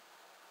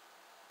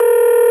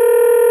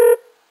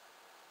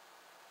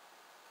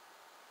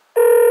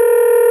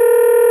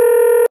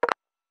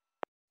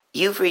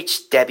You've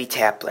reached Debbie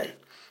Taplin.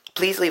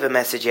 Please leave a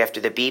message after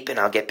the beep and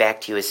I'll get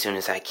back to you as soon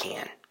as I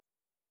can.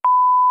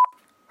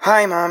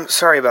 Hi, Mom.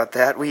 Sorry about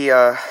that. We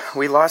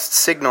lost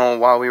signal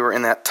while we were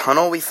in that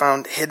tunnel we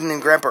found hidden in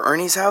Grandpa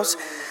Ernie's house.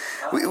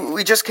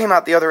 We just came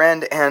out the other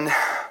end and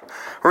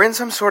we're in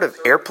some sort of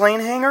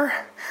airplane hangar.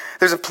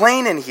 There's a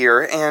plane in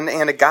here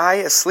and a guy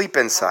asleep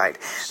inside.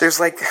 There's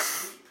like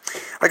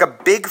a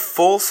big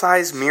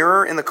full-size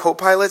mirror in the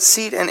co-pilot's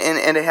seat, and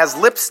it has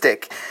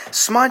lipstick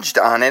smudged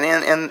on it,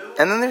 and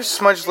then there's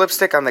smudged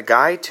lipstick on the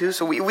guy too.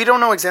 So we don't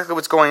know exactly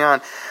what's going on.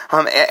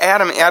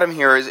 Adam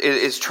here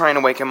is trying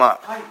to wake him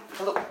up. Hi,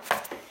 hello.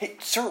 Hey,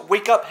 sir,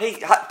 wake up.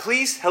 Hey,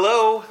 please,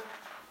 hello.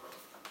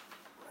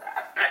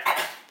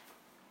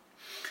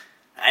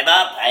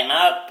 I'm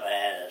up.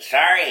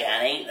 Sorry,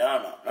 honey.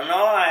 No,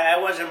 I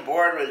wasn't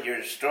bored with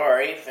your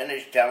story.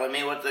 Finish telling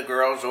me what the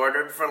girls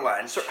ordered for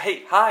lunch. Sir,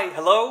 hey, hi,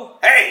 hello?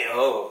 Hey, who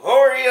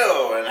are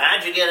you, and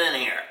how'd you get in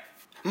here?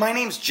 My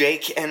name's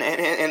Jake, and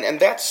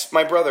that's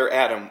my brother,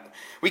 Adam.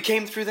 We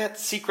came through that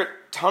secret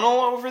tunnel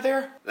over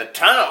there. The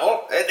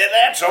tunnel?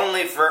 That's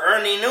only for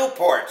Ernie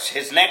Newport's,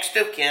 his next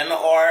of kin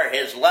or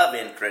his love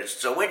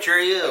interest. So which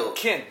are you?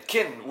 Kin.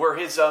 We're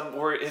his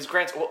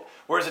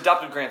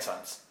adopted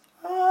grandsons.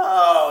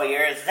 Oh,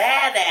 you're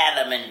that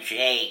Adam and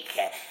Jake.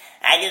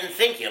 I didn't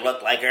think you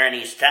looked like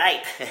Ernie's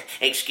type.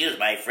 Excuse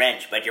my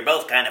French, but you're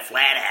both kind of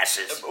flat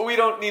asses. We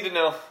don't need to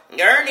know.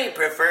 Ernie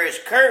prefers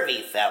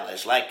curvy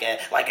fellas, like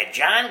a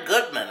John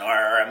Goodman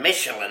or a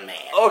Michelin Man.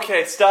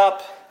 Okay,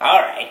 stop. All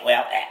right,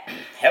 well,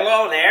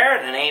 hello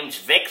there. The name's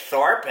Vic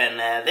Thorpe, and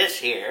this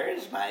here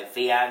is my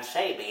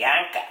fiancée,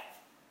 Bianca.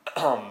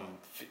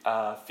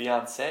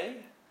 Fiancé?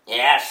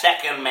 Yeah,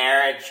 second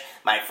marriage.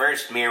 My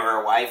first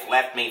mirror wife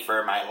left me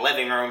for my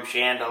living room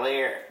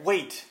chandelier.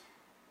 Wait,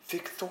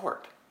 Vic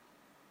Thorpe.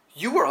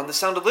 You were on The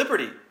Sound of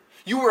Liberty.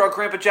 You were our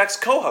Grandpa Jack's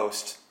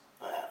co-host.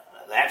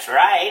 That's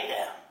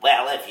right.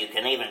 Well, if you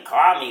can even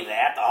call me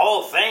that. The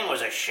whole thing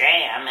was a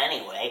sham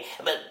anyway.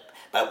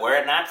 But were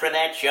it not for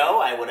that show,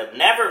 I would have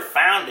never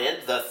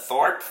founded the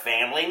Thorpe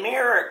Family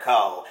Mirror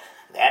Co.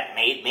 That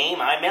made me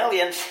my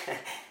millions.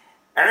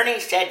 Ernie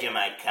said you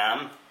might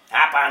come.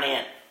 Hop on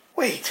in.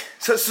 Wait,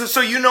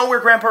 so you know where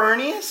Grandpa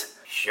Ernie is?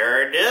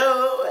 Sure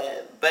do,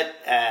 but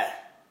I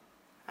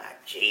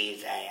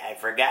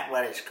forgot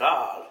what it's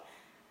called.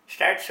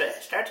 Starts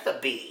with a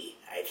B,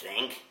 I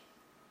think.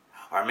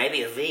 Or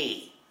maybe a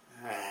V.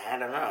 I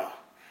don't know.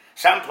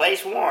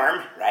 Someplace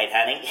warm, right,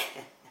 honey?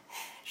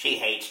 She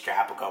hates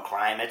tropical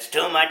climates.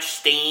 Too much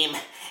steam.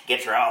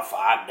 Gets her all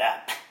fogged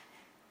up.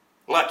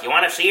 Look, you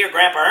want to see your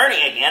Grandpa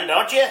Ernie again,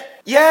 don't you?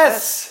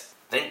 Yes!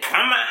 Then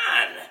come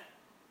on.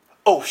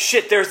 Oh,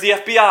 shit, there's the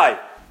FBI.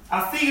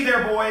 I see you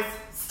there, boys.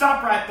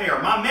 Stop right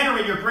there. My men are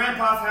in your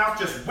grandpa's house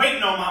just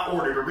waiting on my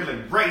order to really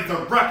raise the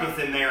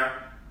ruckus in there.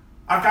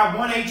 I've got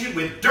one agent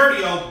with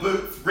dirty old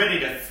boots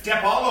ready to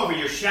step all over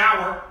your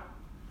shower.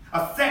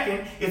 A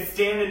second is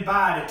standing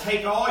by to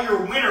take all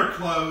your winter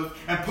clothes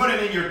and put them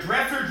in your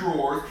dresser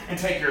drawers, and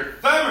take your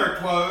summer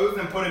clothes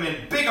and put them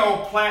in big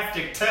old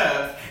plastic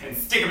tubs and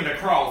stick them in the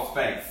crawl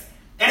space.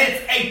 And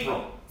it's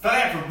April, so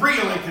that's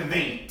real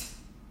inconvenient.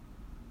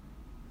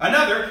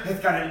 Another has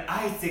got an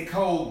icy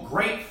cold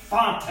Grape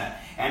Fanta,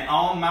 and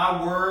on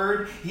my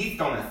word, he's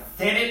going to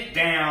set it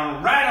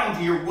down right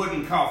onto your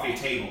wooden coffee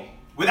table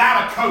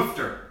without a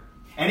coaster.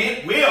 And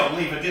it will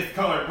leave a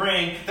discolored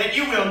ring that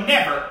you will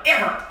never,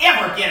 ever,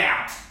 ever get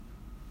out.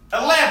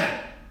 11.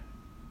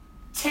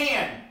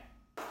 10.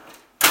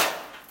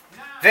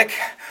 Vic,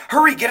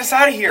 hurry, get us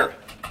out of here.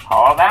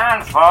 Hold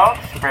on, folks.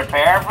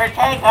 Prepare for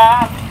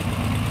takeoff.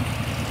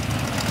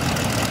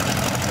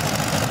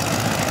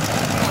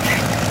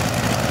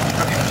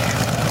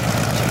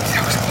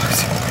 That was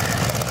close.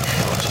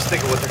 Well, just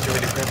think of what they're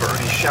doing to Grandpa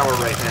Ernie's shower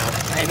right now.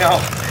 I know.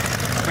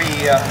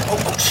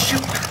 Oh,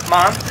 shoot,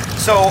 Mom.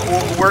 So,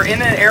 we're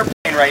in an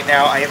airplane right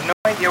now. I have no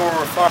idea where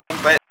we're flying,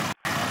 but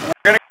we're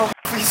gonna go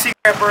hopefully see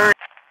Grandpa Ernie.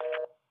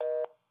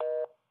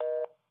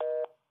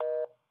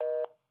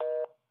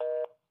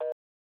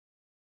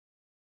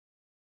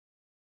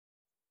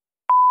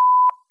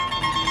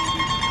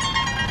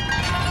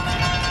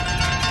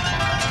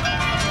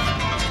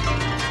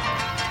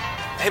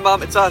 Hey,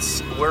 Mom, it's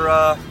us.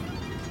 We're,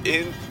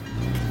 in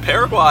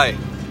Paraguay.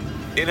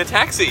 In a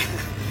taxi.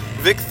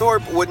 Vic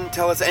Thorpe wouldn't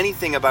tell us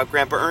anything about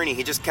Grandpa Ernie.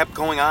 He just kept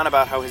going on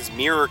about how his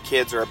mirror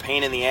kids are a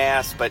pain in the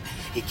ass, but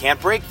he can't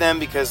break them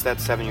because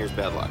that's 7 years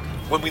bad luck.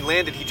 When we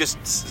landed, he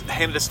just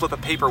handed a slip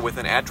of paper with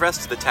an address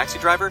to the taxi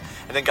driver,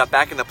 and then got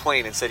back in the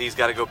plane and said he's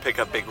got to go pick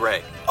up Big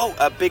Ray. Oh,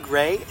 Big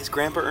Ray is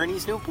Grandpa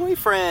Ernie's new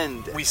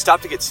boyfriend. We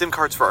stopped to get SIM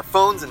cards for our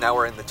phones, and now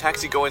we're in the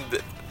taxi going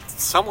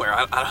somewhere.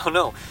 I don't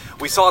know.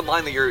 We saw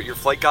online that your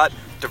flight got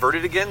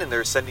diverted again, and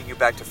they're sending you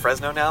back to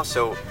Fresno now,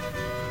 so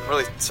I'm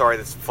really sorry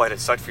this flight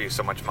has sucked for you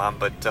so much, Mom,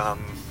 but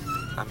I'm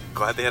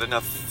glad they had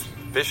enough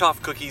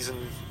fish-off cookies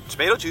and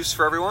tomato juice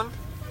for everyone.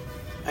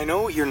 I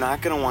know you're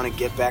not going to want to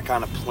get back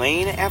on a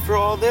plane after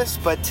all this,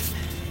 but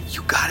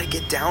you got to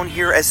get down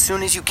here as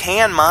soon as you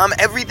can, Mom.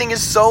 Everything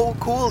is so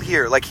cool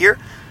here. Like here,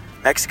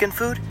 Mexican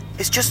food,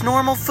 It's just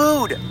normal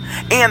food.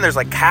 And there's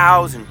like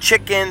cows and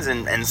chickens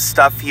and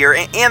stuff here,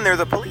 and they're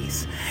the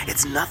police.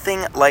 It's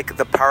nothing like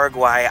the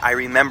Paraguay I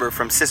remember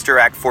from Sister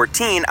Act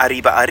 14,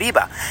 Arriba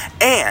Arriba.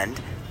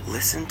 And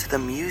listen to the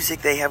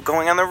music they have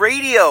going on the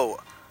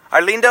radio.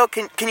 Arlindo,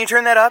 can you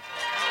turn that up?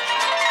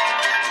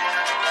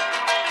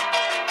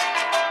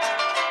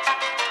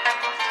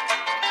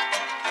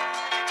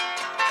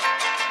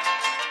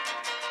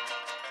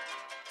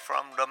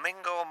 From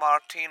Domingo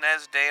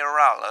Martinez de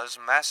Urala's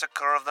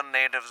Massacre of the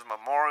Natives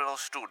Memorial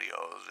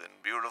Studios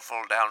in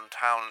beautiful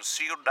downtown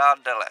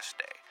Ciudad del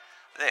Este,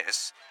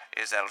 this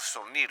is El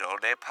Sonido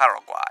de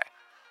Paraguay,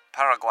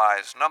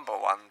 Paraguay's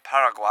 #1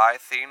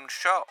 Paraguay-themed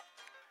show.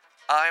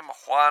 I'm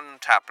Juan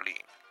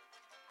Taplin.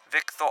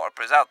 Vic Thorpe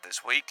is out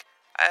this week,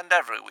 and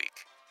every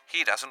week.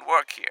 He doesn't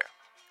work here.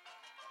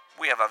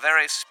 We have a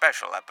very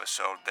special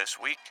episode this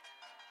week.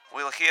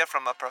 We'll hear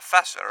from a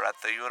professor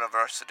at the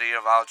University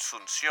of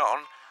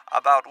Asunción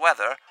about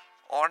whether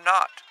or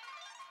not.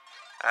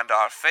 And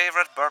our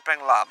favorite burping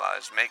llama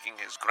is making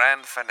his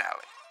grand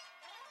finale.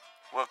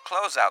 We'll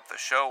close out the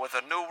show with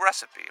a new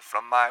recipe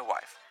from my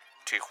wife,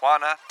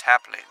 Tijuana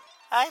Taplin.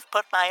 I've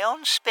put my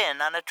own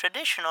spin on a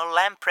traditional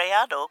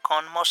lampreado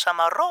con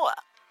mozamarroa,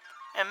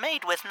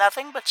 made with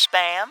nothing but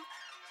Spam,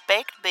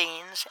 baked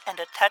beans, and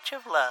a touch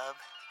of love.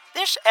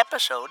 This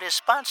episode is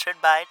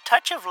sponsored by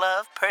Touch of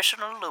Love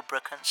Personal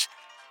Lubricants.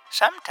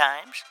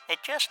 Sometimes it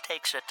just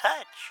takes a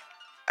touch.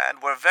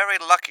 And we're very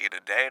lucky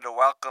today to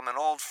welcome an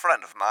old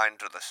friend of mine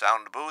to the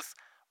sound booth,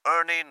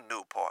 Ernie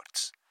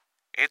Newports.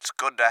 It's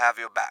good to have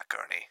you back,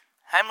 Ernie.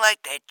 I'm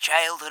like that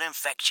childhood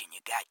infection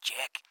you got,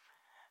 Jack.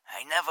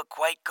 I never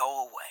quite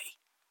go away.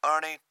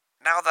 Ernie,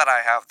 now that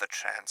I have the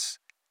chance,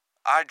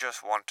 I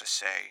just want to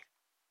say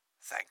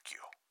thank you.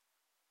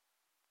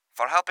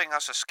 For helping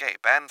us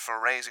escape and for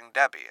raising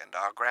Debbie and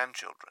our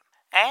grandchildren.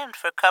 And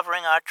for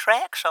covering our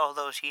tracks all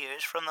those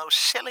years from those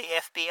silly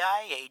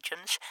FBI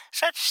agents.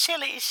 Such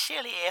silly,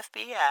 silly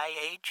FBI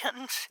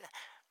agents.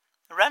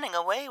 Running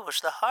away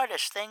was the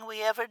hardest thing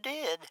we ever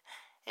did,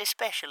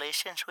 especially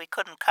since we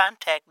couldn't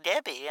contact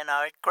Debbie and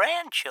our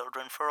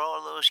grandchildren for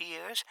all those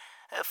years,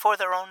 for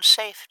their own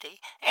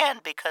safety,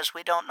 and because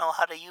we don't know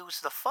how to use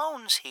the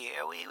phones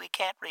here. We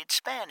can't read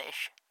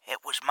Spanish.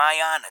 It was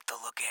my honor to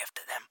look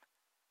after them.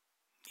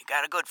 You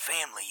got a good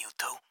family, you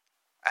two.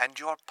 And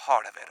you're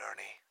part of it,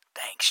 Ernie.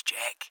 Thanks,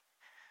 Jack.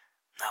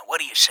 Now, what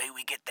do you say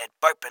we get that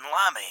burping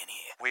llama in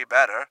here? We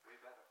better.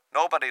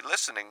 Nobody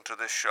listening to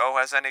this show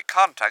has any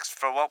context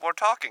for what we're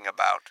talking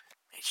about.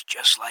 It's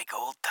just like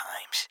old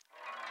times.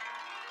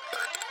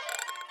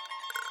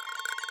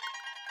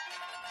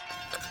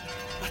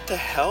 What the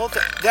hell?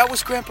 That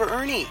was Grandpa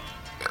Ernie.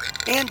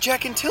 And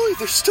Jack and Tilly,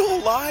 they're still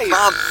alive.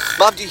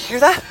 Mom, do you hear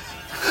that?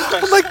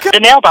 Oh my God.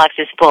 The mailbox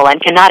is full and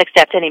cannot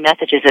accept any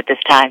messages at this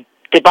time.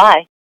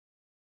 Goodbye.